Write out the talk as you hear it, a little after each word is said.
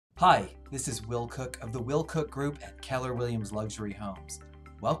Hi, this is Will Cook of the Will Cook Group at Keller Williams Luxury Homes.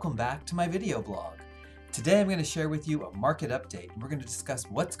 Welcome back to my video blog. Today I'm going to share with you a market update, and we're going to discuss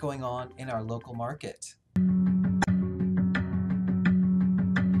what's going on in our local market.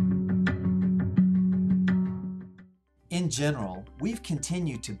 In general, we've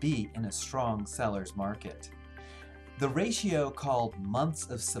continued to be in a strong seller's market. The ratio called months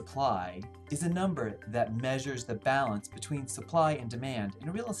of supply is a number that measures the balance between supply and demand in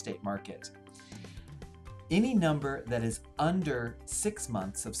a real estate market. Any number that is under 6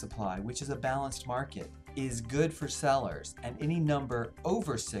 months of supply, which is a balanced market, is good for sellers, and any number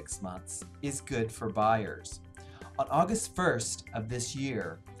over 6 months is good for buyers. On August 1st of this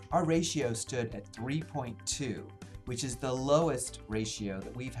year, our ratio stood at 3.2, which is the lowest ratio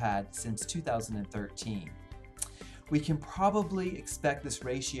that we've had since 2013. We can probably expect this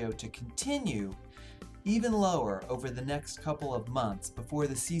ratio to continue even lower over the next couple of months before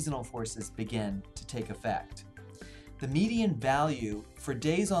the seasonal forces begin to take effect. The median value for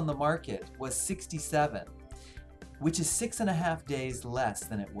days on the market was 67, which is 6.5 days less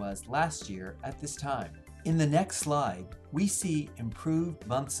than it was last year at this time. In the next slide, we see improved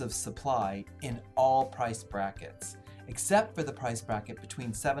months of supply in all price brackets, except for the price bracket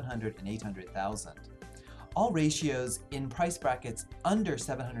between 700 and 800,000. All ratios in price brackets under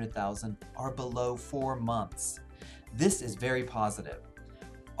 700,000 are below 4 months. This is very positive.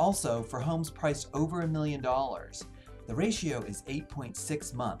 Also, for homes priced over $1 million, the ratio is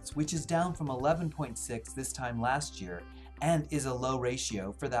 8.6 months, which is down from 11.6 this time last year and is a low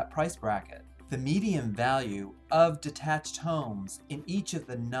ratio for that price bracket. The median value of detached homes in each of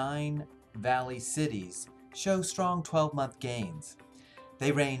the 9 Valley cities show strong 12-month gains.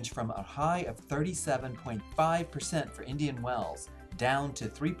 They range from a high of 37.5% for Indian Wells down to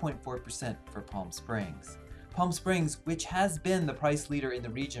 3.4% for Palm Springs. Palm Springs, which has been the price leader in the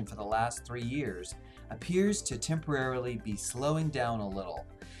region for the last 3 years, appears to temporarily be slowing down a little.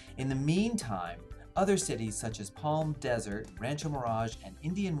 In the meantime, other cities such as Palm Desert, Rancho Mirage, and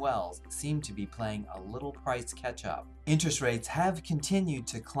Indian Wells seem to be playing a little price catch-up. Interest rates have continued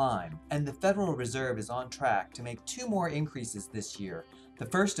to climb, and the Federal Reserve is on track to make 2 more increases this year, the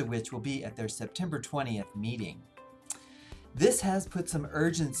first of which will be at their September 20th meeting. This has put some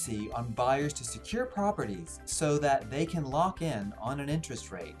urgency on buyers to secure properties so that they can lock in on an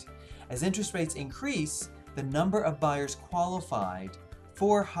interest rate. As interest rates increase, the number of buyers qualified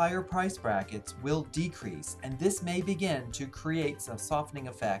for higher price brackets will decrease, and this may begin to create a softening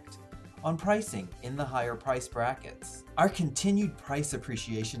effect on pricing in the higher price brackets. Our continued price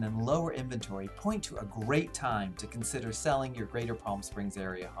appreciation and lower inventory point to a great time to consider selling your Greater Palm Springs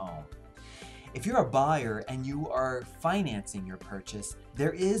area home. If you're a buyer and you are financing your purchase,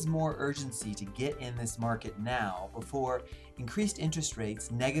 there is more urgency to get in this market now before increased interest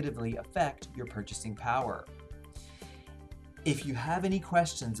rates negatively affect your purchasing power. If you have any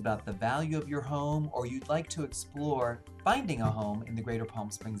questions about the value of your home or you'd like to explore finding a home in the Greater Palm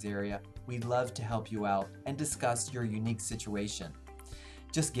Springs area, we'd love to help you out and discuss your unique situation.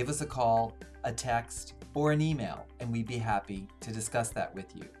 Just give us a call, a text, or an email, and we'd be happy to discuss that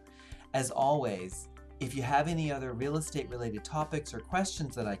with you. As always, if you have any other real estate related topics or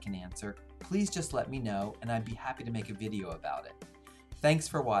questions that I can answer, please just let me know and I'd be happy to make a video about it. Thanks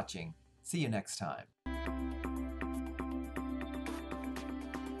for watching. See you next time.